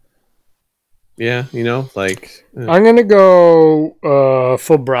 yeah, you know, like. I'm gonna go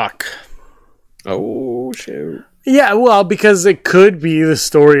full Brock. Oh shoot! Yeah, well, because it could be the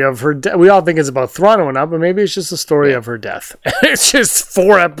story of her death. We all think it's about Thrawn and whatnot, but maybe it's just the story of her death. It's just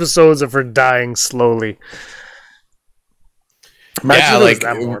 4 episodes of her dying slowly. Imagine it was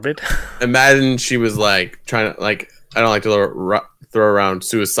that morbid. Imagine she was like trying to like. I don't like to throw around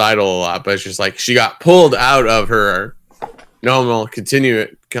suicidal a lot, but it's just like she got pulled out of her normal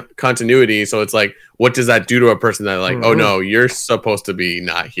continuity. So it's like, what does that do to a person that like, oh no, you're supposed to be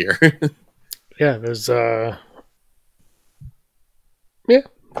not here? Yeah, there's yeah.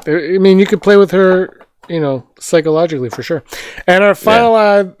 I mean, you could play with her, you know, psychologically for sure. And our final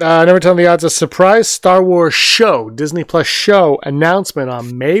Never Telling the Odds, a surprise Star Wars show, Disney Plus show announcement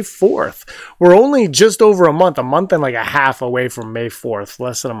on May 4th. We're only just over a month and like a half away from May 4th,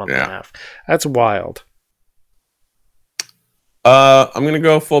 less than a month and a half. That's wild. I'm gonna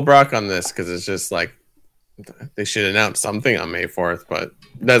go full Brock on this because it's just like they should announce something on May 4th, but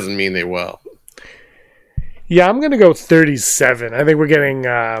it doesn't mean they will. Yeah, I'm gonna go 37. I think we're getting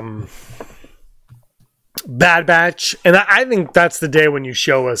Bad Batch, and I think that's the day when you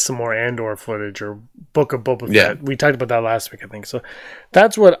show us some more Andor footage or Book of Boba Fett. Yeah. We talked about that last week, I think. So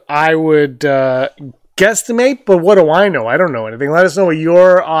that's what I would guesstimate, but what do I know? I don't know anything. Let us know what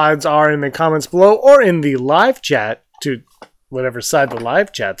your odds are in the comments below or in the live chat to whatever side the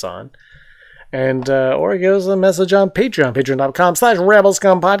live chat's on. And or give us a message on Patreon,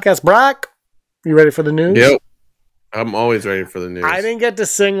 patreon.com/RebelScumPodcast. Brock, you ready for the news? Yep. I'm always ready for the news. I didn't get to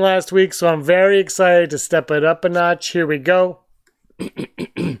sing last week, so I'm very excited to step it up a notch. Here we go.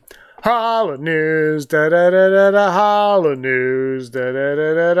 Hollow news, da da da da da. Hollow news, da da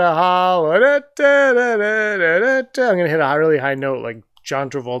da da da. Hollow da da da da da da. I'm gonna hit a really high note like John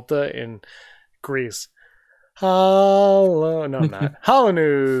Travolta in Grease. Hollow, no, I'm not. Hollow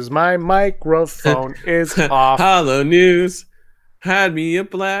news. My microphone is off. Hollow news had me a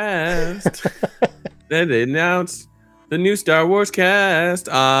blast. Then they announced the new Star Wars cast.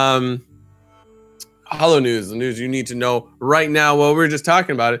 Hollow news, the news you need to know right now. Well, we were just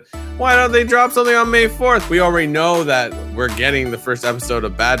talking about it. Why don't they drop something on May 4th? We already know that we're getting the first episode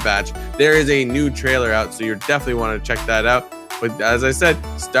of Bad Batch. There is a new trailer out, so you definitely want to check that out. But as I said,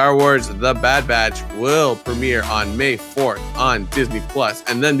 Star Wars The Bad Batch will premiere on May 4th on Disney Plus,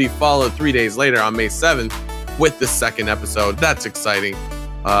 and then be followed 3 days later on May 7th with the second episode. That's exciting.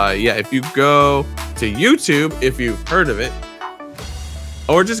 If you go to YouTube, if you've heard of it,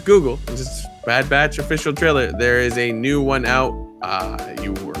 or just Google, just Bad Batch official trailer, there is a new one out.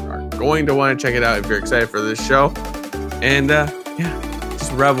 You are going to want to check it out if you're excited for this show. And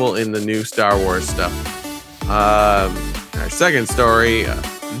just revel in the new Star Wars stuff. Our second story,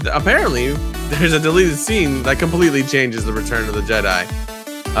 apparently there's a deleted scene that completely changes the Return of the Jedi.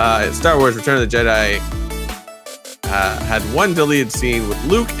 Star Wars Return of the Jedi had one deleted scene with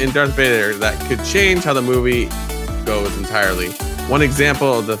Luke and Darth Vader that could change how the movie goes entirely. One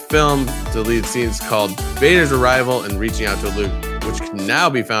example of the film deleted scene is called Vader's Arrival and Reaching Out to Luke, which can now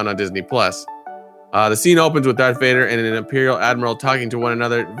be found on Disney+. The scene opens with Darth Vader and an Imperial Admiral talking to one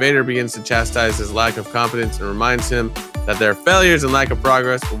another. Vader begins to chastise his lack of competence and reminds him that their failures and lack of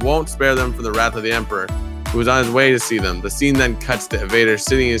progress won't spare them from the wrath of the Emperor, who is on his way to see them. The scene then cuts to Vader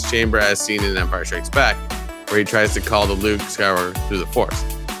sitting in his chamber as seen in Empire Strikes Back, where he tries to call to Luke Skywalker through the Force.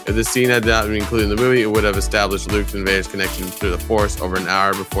 If this scene had not been included in the movie, it would have established Luke's and Vader's connection through the Force over an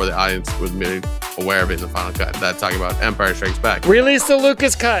hour before the audience was made aware of it in the final cut. That's talking about Empire Strikes Back. Release the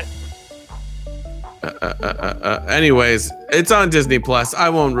Lucas cut. Anyways, it's on Disney Plus. I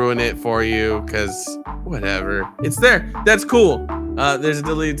won't ruin it for you because whatever. It's there. That's cool. There's a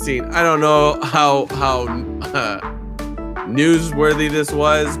deleted scene. I don't know how newsworthy this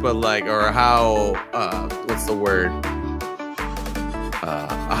was, but like, or how what's the word?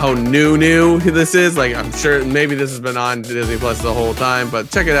 How new this is. Like, I'm sure maybe this has been on Disney Plus the whole time,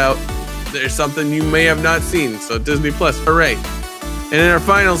 but check it out. There's something you may have not seen. So Disney Plus, hooray! And in our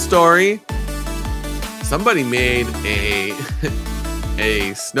final story, somebody made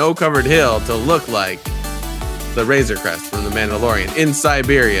a snow-covered hill to look like the Razor Crest from The Mandalorian in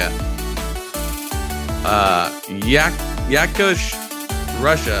Siberia. Yakush,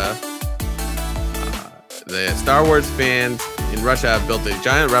 Russia. The Star Wars fans in Russia have built a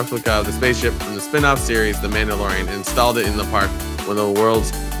giant replica of the spaceship from the spin-off series The Mandalorian and installed it in the park, one of the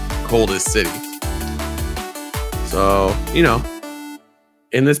world's coldest cities. So, you know,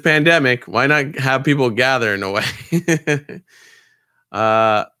 in this pandemic, why not have people gather in a way?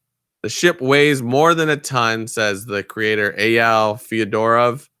 The ship weighs more than a ton, says the creator Eyal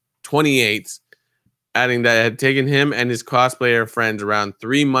Fyodorov, 28, adding that it had taken him and his cosplayer friends around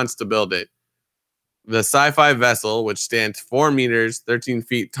 3 months to build it. The sci-fi vessel, which stands 4 meters, 13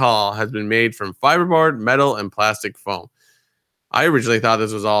 feet tall, has been made from fiberboard, metal, and plastic foam. I originally thought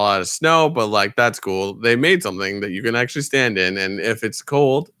this was all out of snow, but like, that's cool. They made something that you can actually stand in, and if it's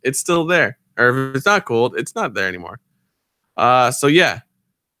cold, it's still there. Or if it's not cold, it's not there anymore. So yeah,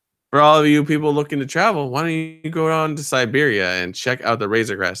 for all of you people looking to travel, why don't you go down to Siberia and check out the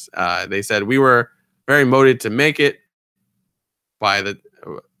Razor Crest? They said we were very motivated to make it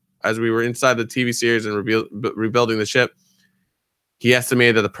as we were inside the TV series and rebuilding the ship. He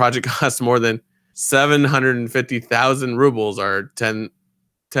estimated that the project cost more than 750,000 rubles, or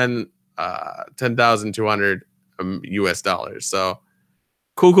 10,200 US dollars. So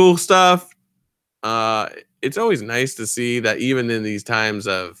cool stuff. It's always nice to see that even in these times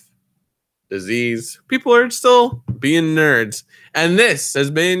of disease, people are still being nerds. And this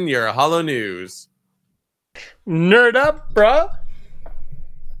has been your Holo News. Nerd up, bruh.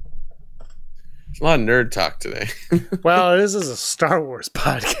 A lot of nerd talk today. Well, this is a Star Wars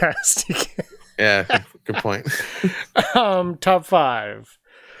podcast. Yeah, good point. Top 5.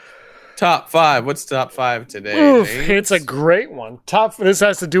 Top 5. What's top 5 today? Oof, it's a great one. This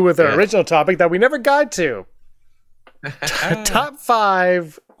has to do with our original topic that we never got to. Top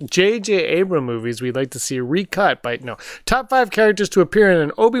 5 J.J. Abrams movies we'd like to see recut by top 5 characters to appear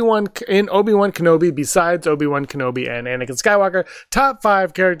in Obi-Wan Kenobi besides Obi-Wan Kenobi and Anakin Skywalker. Top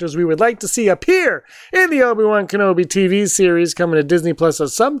 5 characters we would like to see appear in the Obi-Wan Kenobi TV series coming to Disney Plus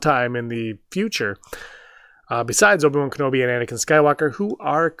sometime in the future. Besides Obi-Wan Kenobi and Anakin Skywalker, who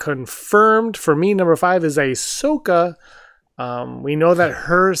are confirmed. For me, number 5 is Ahsoka. We know that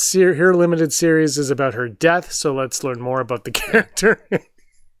her limited series is about her death, so let's learn more about the character.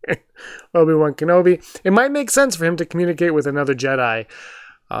 Obi-Wan Kenobi. It might make sense for him to communicate with another Jedi,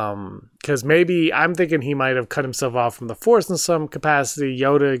 because maybe I'm thinking he might have cut himself off from the Force in some capacity.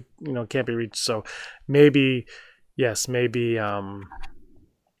 Yoda, can't be reached, so maybe Ahsoka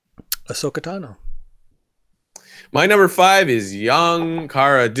Tano. My number 5 is young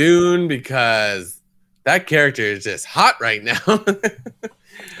Cara Dune, because that character is just hot right now.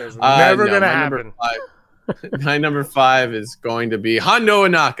 It's never gonna happen. My number 5 is going to be Hondo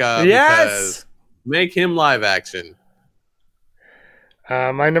Ohnaka. Yes! Make him live action.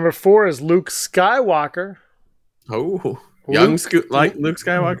 My number 4 is Luke Skywalker. Oh, young Luke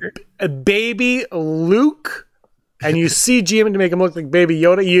Skywalker? Baby Luke. And you CG him to make him look like Baby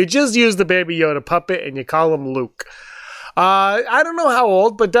Yoda. You just use the Baby Yoda puppet and you call him Luke. I don't know how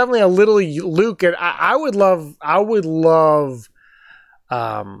old, but definitely a little Luke. And I would love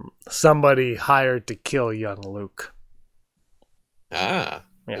somebody hired to kill young Luke.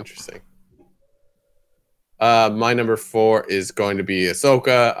 Interesting. My number 4 is going to be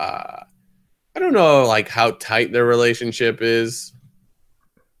Ahsoka. I don't know like how tight their relationship is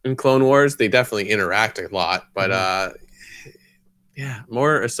in Clone Wars. They definitely interact a lot, but yeah,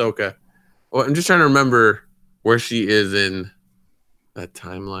 more Ahsoka. Well, I'm just trying to remember where she is in that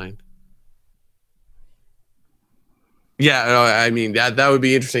timeline. Yeah, no, I mean that would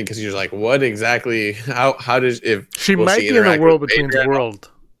be interesting because you're like, what exactly? How does if She might be in the world between the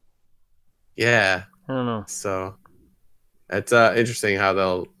world. Yeah, I don't know. so it's interesting how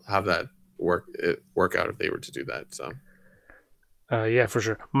they'll have that work out if they were to do that. So Yeah, for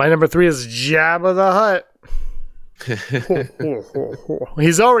sure. My number 3 is Jabba the Hutt.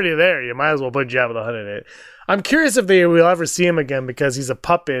 He's already there. You might as well put Jabba the Hutt in it. I'm curious if they will ever see him again because he's a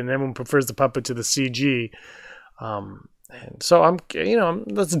puppet and everyone prefers the puppet to the CG. And so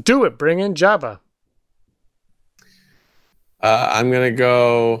let's do it. Bring in Jabba. I'm gonna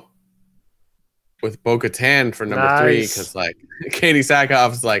go with Bo-Katan for number 3 because like Katie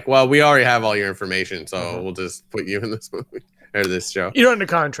Sackhoff is like, well, we already have all your information, so we'll just put you in this movie or this show. You're under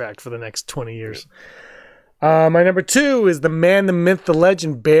contract for the next 20 years. My number 2 is the man, the myth, the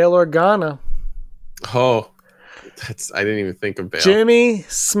legend, Bail Organa. Oh, I didn't even think of Bail. Jimmy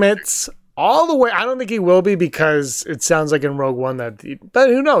Smits all the way. I don't think he will be because it sounds like in Rogue One but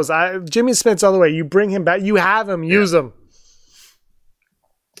who knows? Jimmy Smits all the way. You bring him back. You have him. Use him.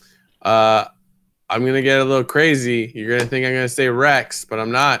 I'm going to get a little crazy. You're going to think I'm going to say Rex, but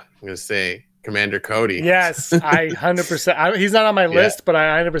I'm not. I'm going to say Commander Cody. Yes, I 100%. He's not on my list, but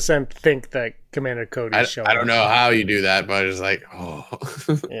I 100% think that Commander Cody is showing. I don't know how you do that, but it's like, oh.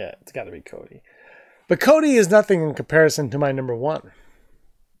 Yeah, it's got to be Cody. But Cody is nothing in comparison to my number 1.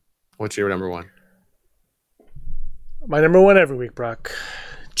 What's your number 1? My number 1 every week, Brock.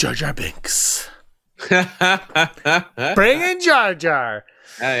 Jar Jar Binks. Bring in Jar Jar.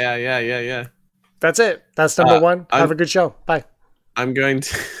 Yeah. That's it. That's number 1. Have a good show. Bye. I'm going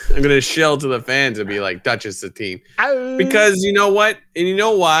to shell to the fans and be like Duchess Satine. Because you know what? And you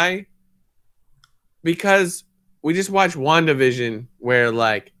know why? Because we just watched WandaVision where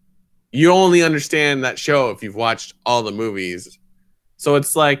like you only understand that show if you've watched all the movies. So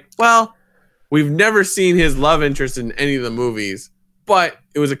it's like, well, we've never seen his love interest in any of the movies, but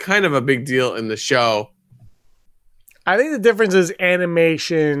it was a kind of a big deal in the show. I think the difference is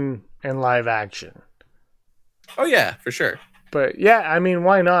animation and live action. Oh yeah, for sure. But yeah, I mean,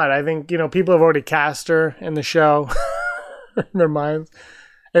 why not? I think, people have already cast her in the show in their minds.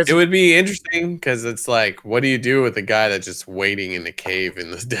 It would be interesting because it's like, what do you do with a guy that's just waiting in a cave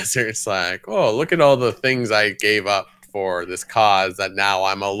in the desert? It's like, oh, look at all the things I gave up for this cause that now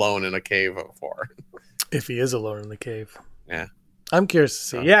I'm alone in a cave for. If he is alone in the cave. Yeah. I'm curious to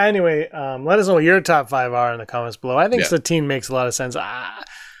see. Yeah, anyway, let us know what your top 5 are in the comments below. I think Satine makes a lot of sense.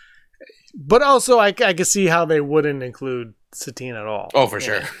 But also, I can see how they wouldn't include Satine at all. Oh, for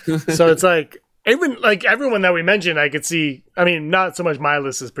sure. So it's like, even like everyone that we mentioned, I could see. I mean, not so much my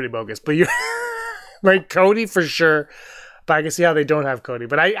list is pretty bogus, but you're like Cody for sure. But I can see how they don't have Cody.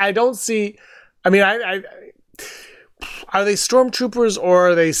 But I don't see. I mean, I are they stormtroopers or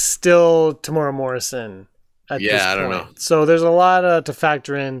are they still Tamora Morrison? At this I don't point? know. So there's a lot to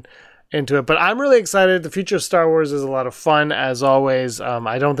factor into it. But I'm really excited. The future of Star Wars is a lot of fun as always.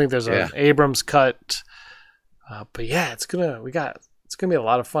 I don't think there's an Abrams cut. But yeah, it's gonna be a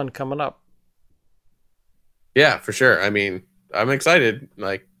lot of fun coming up. Yeah, for sure. I mean, I'm excited.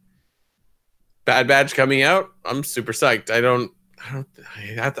 Like Bad Batch coming out, I'm super psyched. I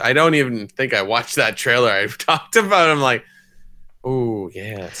don't even think I watched that trailer I talked about. I'm like, oh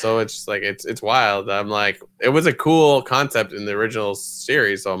yeah. So it's just like it's wild. I'm like, it was a cool concept in the original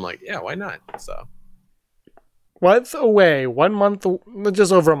series, so I'm like, yeah, why not? So. What's away? 1 month,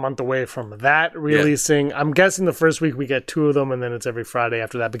 just over a month away from that releasing. Yeah. I'm guessing the first week we get 2 of them, and then it's every Friday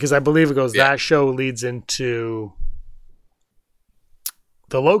after that because I believe it goes. That show leads into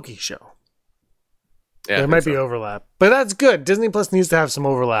the Loki show. Yeah, there might be overlap, but that's good. Disney Plus needs to have some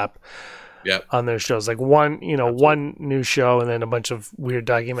overlap. On their shows, like one new show and then a bunch of weird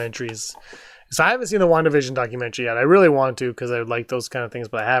documentaries. So I haven't seen the WandaVision documentary yet. I really want to because I would like those kind of things,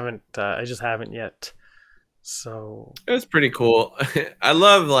 but I haven't. I just haven't yet. So it was pretty cool. I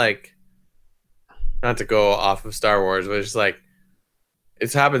love like, not to go off of Star Wars, but it's just like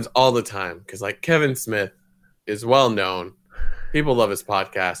it happens all the time because like Kevin Smith is well known. People love his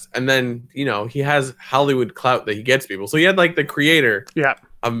podcast, and then he has Hollywood clout that he gets people. So he had like the creator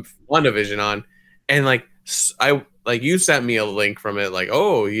of WandaVision on, and like you sent me a link from it, like,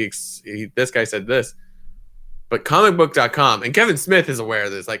 oh, this guy said this. But comicbook.com, and Kevin Smith is aware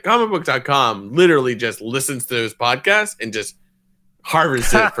of this, like comicbook.com literally just listens to his podcast and just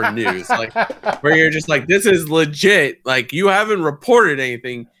harvests it for news. Like where you're just like, this is legit. Like you haven't reported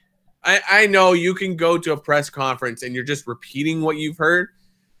anything. I know you can go to a press conference and you're just repeating what you've heard,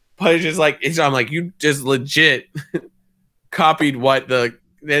 but it's just like I'm like, you just legit copied what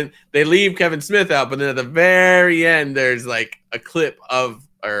then they leave Kevin Smith out, but then at the very end there's like a clip of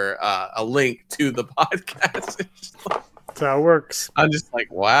or a link to the podcast. That's how it works. I'm just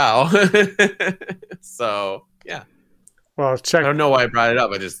like, wow. So yeah. Well, check. I don't know why I brought it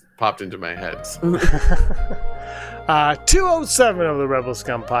up. I just popped into my head. 207 of the Rebel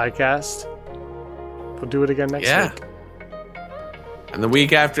Scum podcast. We'll do it again next week. And the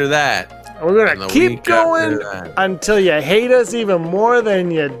week after that. We're going to keep going until you hate us even more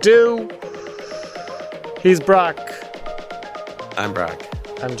than you do. He's Brock. I'm Brock.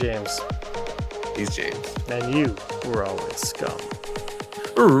 I'm James. He's James. And you were always scum.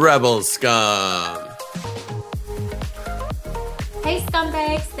 Rebel Scum. Hey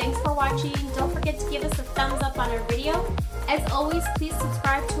scumbags, thanks for watching. Don't forget to give us a thumbs up on our video. As always, please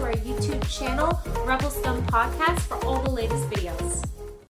subscribe to our YouTube channel, Rebel Scum Podcast, for all the latest videos.